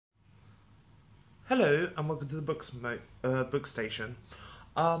Hello and welcome to the book station.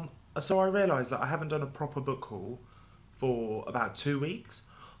 So I realised that I haven't done a proper book haul for about 2 weeks.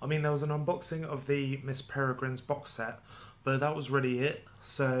 I mean, there was an unboxing of the Miss Peregrine's box set, but that was really it.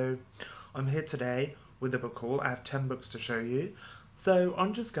 So I'm here today with a book haul. I have 10 books to show you. So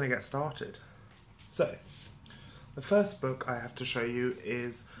I'm just going to get started. So the first book I have to show you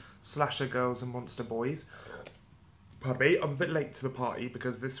is Slasher Girls and Monster Boys. Pardon me, I'm a bit late to the party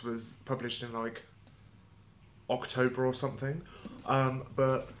because this was published in like October or something,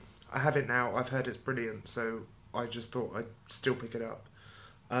 but I have it now. I've heard it's brilliant, so I just thought I'd still pick it up.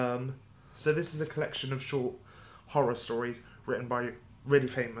 So this is a collection of short horror stories written by really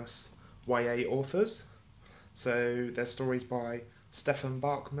famous YA authors. So there's stories by Stephen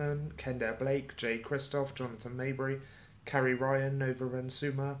Bachman, Kendare Blake, Jay Kristoff, Jonathan Maberry, Carrie Ryan, Nova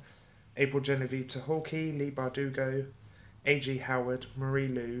Rensuma, April Genevieve Tahorki, Lee Bardugo, A.G. Howard, Marie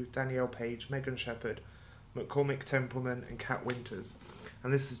Lu, Danielle Page, Megan Shepherd, McCormick Templeman and Kat Winters,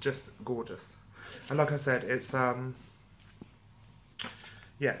 and this is just gorgeous. And like I said, it's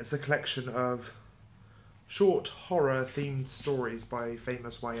it's a collection of short horror themed stories by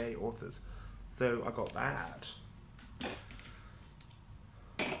famous YA authors. So I got that.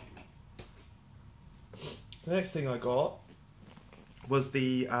 The next thing I got was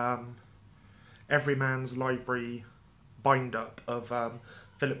the Everyman's Library bind up of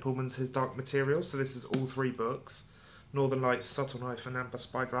Philip Pullman's His Dark Materials. So this is all 3 books: Northern Lights, Subtle Knife and Amber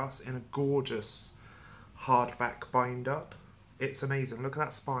Spyglass, in a gorgeous hardback bind up. It's amazing. Look at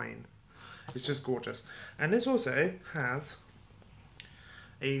that spine. It's just gorgeous. And this also has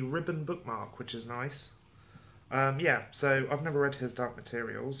a ribbon bookmark, which is nice. So I've never read His Dark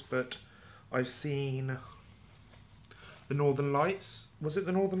Materials, but I've seen The Northern Lights. Was it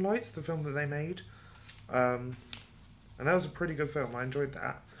The Northern Lights, the film that they made? And that was a pretty good film. I enjoyed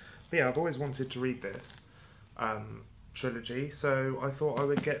that. But yeah, I've always wanted to read this trilogy, so I thought I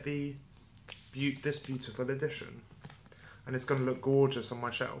would get this beautiful edition. And it's going to look gorgeous on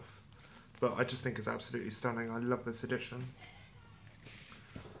my shelf. But I just think it's absolutely stunning. I love this edition.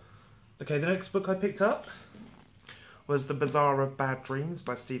 Okay, the next book I picked up was The Bazaar of Bad Dreams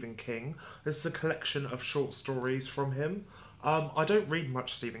by Stephen King. This is a collection of short stories from him. I don't read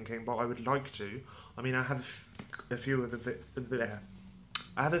much Stephen King, but I would like to. I mean, I have a few of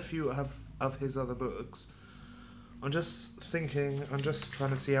his other books. I'm just trying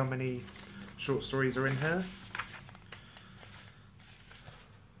to see how many short stories are in here.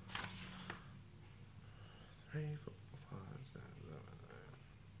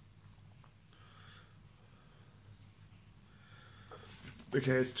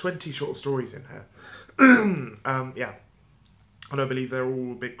 Okay, there's 20 short stories in here. Yeah. And I believe they're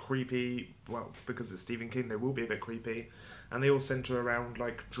all a bit creepy. Well, because it's Stephen King, they will be a bit creepy. And they all centre around,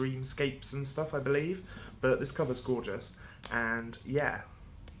 like, dreamscapes and stuff, I believe. But this cover's gorgeous. And, yeah,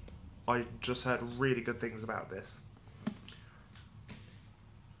 I just heard really good things about this.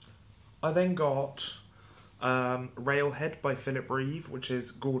 I then got Railhead by Philip Reeve, which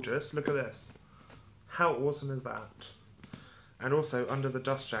is gorgeous. Look at this. How awesome is that? And also, under the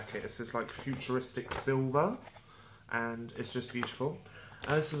dust jacket, it's this, like, futuristic silver. And it's just beautiful.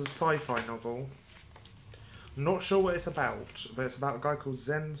 And this is a sci-fi novel. Not sure what it's about, but it's about a guy called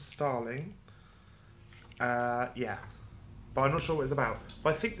Zen Starling. Yeah. But I'm not sure what it's about.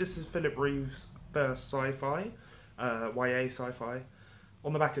 But I think this is Philip Reeve's first sci-fi, YA sci-fi.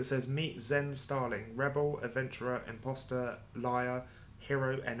 On the back it says, meet Zen Starling, rebel, adventurer, imposter, liar,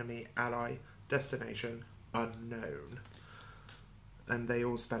 hero, enemy, ally, destination, unknown. And they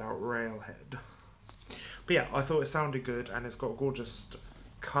all spell out Railhead. But yeah, I thought it sounded good, and it's got a gorgeous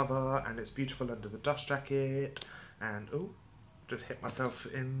cover, and it's beautiful under the dust jacket, and oh, just hit myself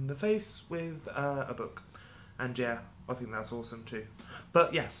in the face with a book. And yeah, I think that's awesome too.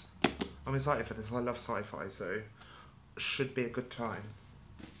 But yes, I'm excited for this. I love sci-fi, so should be a good time.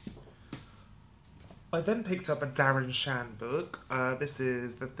 I then picked up a Darren Shan book. This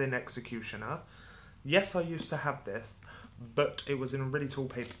is The Thin Executioner. Yes, I used to have this, but it was in a really tall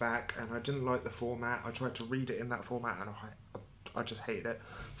paperback and I didn't like the format. I tried to read it in that format and I just hated it.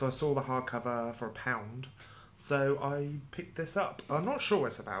 So I saw the hardcover for £1, so I picked this up. I'm not sure what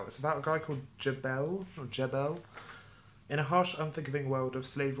it's about. It's about a guy called Jebel. In a harsh, unforgiving world of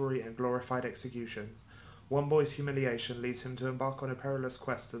slavery and glorified execution, one boy's humiliation leads him to embark on a perilous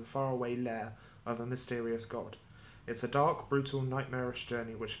quest to the faraway lair of a mysterious god. It's a dark, brutal, nightmarish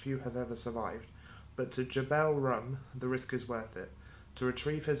journey which few have ever survived. But to Jebel Rum, the risk is worth it. To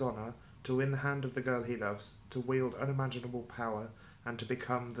retrieve his honour, to win the hand of the girl he loves, to wield unimaginable power, and to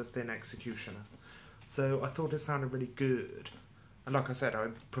become the Thin Executioner. So I thought it sounded really good. And like I said, I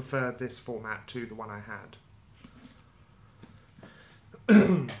prefer this format to the one I had.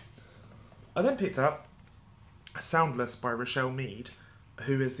 I then picked up Soundless by Rochelle Mead,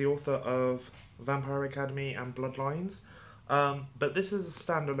 who is the author of Vampire Academy and Bloodlines. But this is a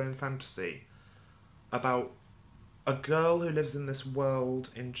standalone fantasy about a girl who lives in this world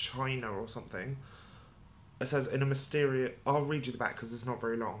in China or something. It says in a mysterious... I'll read you the back because it's not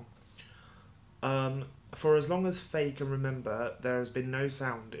very long. For as long as Faye can remember, there has been no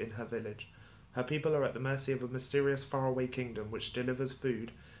sound in her village. Her people are at the mercy of a mysterious faraway kingdom which delivers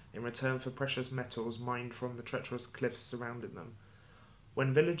food in return for precious metals mined from the treacherous cliffs surrounding them.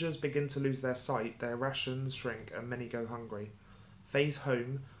 When villagers begin to lose their sight, their rations shrink and many go hungry. Faye's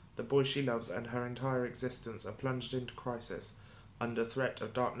home, the boy she loves, and her entire existence are plunged into crisis, under threat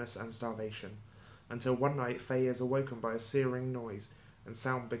of darkness and starvation, until one night Faye is awoken by a searing noise, and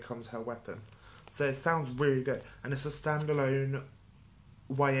sound becomes her weapon. So it sounds really good, and it's a standalone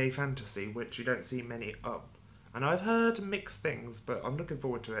YA fantasy, which you don't see many of. And I've heard mixed things, but I'm looking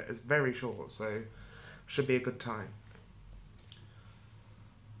forward to it. It's very short, so should be a good time.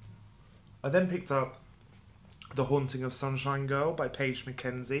 I then picked up The Haunting of Sunshine Girl by Paige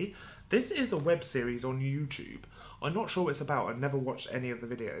Mackenzie. This is a web series on YouTube. I'm not sure what it's about. I've never watched any of the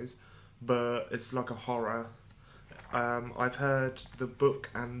videos, but it's like a horror. I've heard the book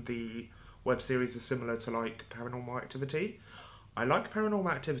and the web series are similar to like Paranormal Activity. I like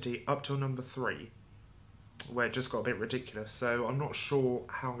Paranormal Activity up till number 3, where it just got a bit ridiculous, so I'm not sure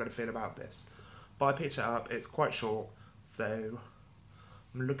how I'm going to feel about this. But I picked it up. It's quite short, so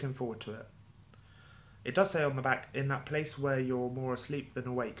I'm looking forward to it. It does say on the back, in that place where you're more asleep than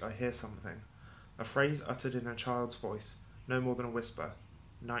awake, I hear something. A phrase uttered in a child's voice, no more than a whisper.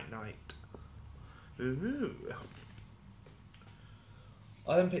 Night night. Ooh.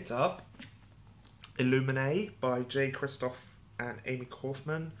 I then picked up Illuminae by Jay Kristoff and Amy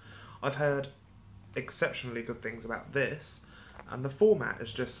Kaufman. I've heard exceptionally good things about this, and the format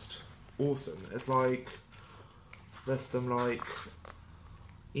is just awesome. It's like, there's some like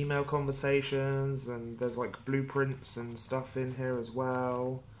email conversations, and there's like blueprints and stuff in here as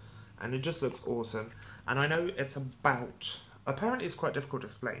well, and it just looks awesome. And I know it's about, apparently it's quite difficult to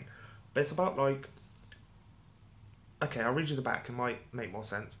explain, but it's about like, okay, I'll read you the back, it might make more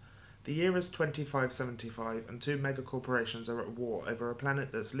sense. The year is 2575 and two mega corporations are at war over a planet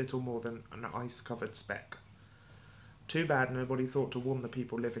that's little more than an ice-covered speck. Too bad nobody thought to warn the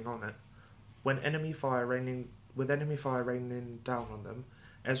people living on it. With enemy fire raining down on them,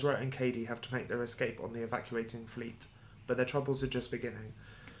 Ezra and Cady have to make their escape on the evacuating fleet, but their troubles are just beginning.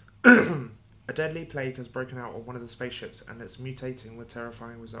 A deadly plague has broken out on one of the spaceships and it's mutating with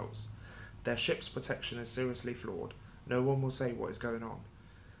terrifying results. Their ship's protection is seriously flawed. No one will say what is going on.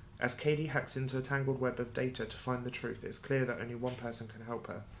 As Cady hacks into a tangled web of data to find the truth, it's clear that only one person can help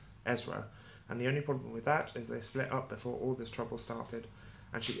her, Ezra, and the only problem with that is they split up before all this trouble started,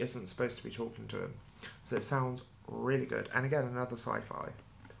 and she isn't supposed to be talking to him. So it sounds really good, and again, another sci-fi,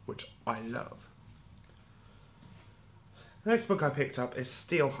 which I love. The next book I picked up is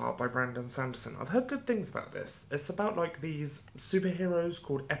Steelheart by Brandon Sanderson. I've heard good things about this. It's about like these superheroes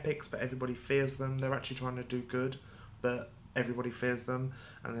called epics, but everybody fears them. They're actually trying to do good, but everybody fears them,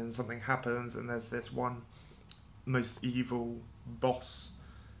 and then something happens, and there's this one most evil boss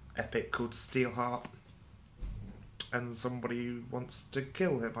epic called Steelheart, and somebody wants to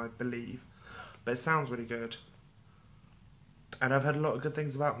kill him, I believe. But it sounds really good, and I've heard a lot of good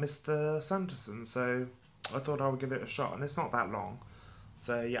things about Mr. Sanderson, so I thought I would give it a shot, and it's not that long,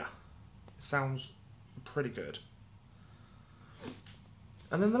 so yeah, it sounds pretty good.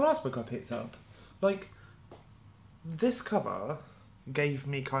 And then the last book I picked up, like, this cover gave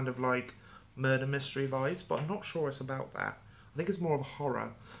me kind of like murder mystery vibes, but I'm not sure it's about that. I think it's more of a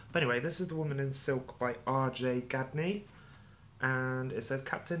horror. But anyway, this is The Woman in Silk by R.J. Gadney, and it says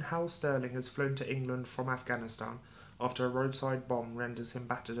Captain Hal Sterling has flown to England from Afghanistan after a roadside bomb renders him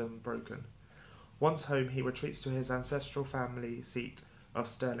battered and broken. Once home, he retreats to his ancestral family seat of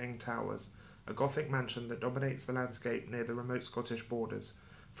Stirling Towers, a Gothic mansion that dominates the landscape near the remote Scottish borders,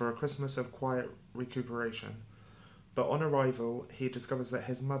 for a Christmas of quiet recuperation. But on arrival, he discovers that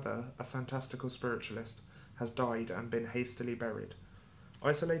his mother, a fantastical spiritualist, has died and been hastily buried.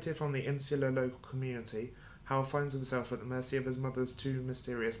 Isolated from the insular local community, Hal finds himself at the mercy of his mother's two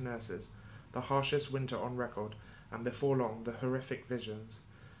mysterious nurses, the harshest winter on record, and before long, the horrific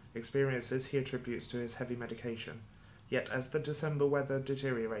experiences he attributes to his heavy medication. Yet as the December weather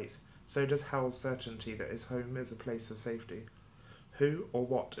deteriorates, so does Hal's certainty that his home is a place of safety. Who or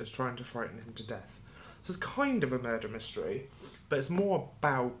what is trying to frighten him to death? So it's kind of a murder mystery, but it's more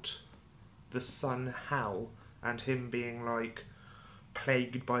about the son Hal and him being like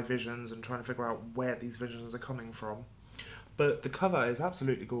plagued by visions and trying to figure out where these visions are coming from. But the cover is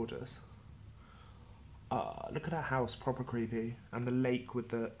absolutely gorgeous. Look at that house, proper creepy, and the lake with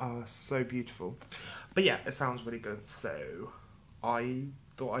the so beautiful. But yeah, it sounds really good, so I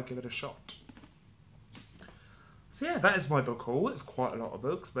thought I'd give it a shot. So yeah, that is my book haul. It's quite a lot of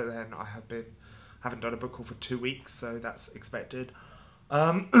books, but then I haven't done a book haul for 2 weeks, so that's expected.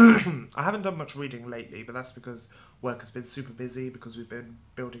 I haven't done much reading lately, but that's because work has been super busy because we've been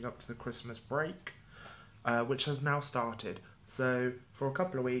building up to the Christmas break, which has now started. So for a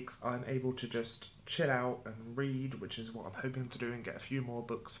couple of weeks, I'm able to just chill out and read, which is what I'm hoping to do, and get a few more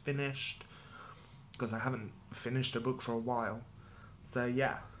books finished, because I haven't finished a book for a while. So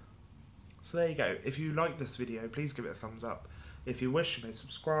yeah. So there you go. If you like this video, please give it a thumbs up. If you wish, you may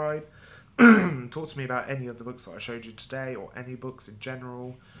subscribe. Talk to me about any of the books that I showed you today, or any books in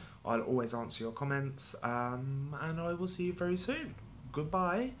general. I'll always answer your comments, and I will see you very soon.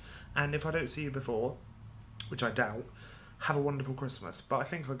 Goodbye, and if I don't see you before, which I doubt, have a wonderful Christmas. But I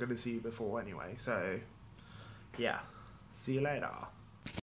think I'm going to see you before anyway, so yeah, see you later.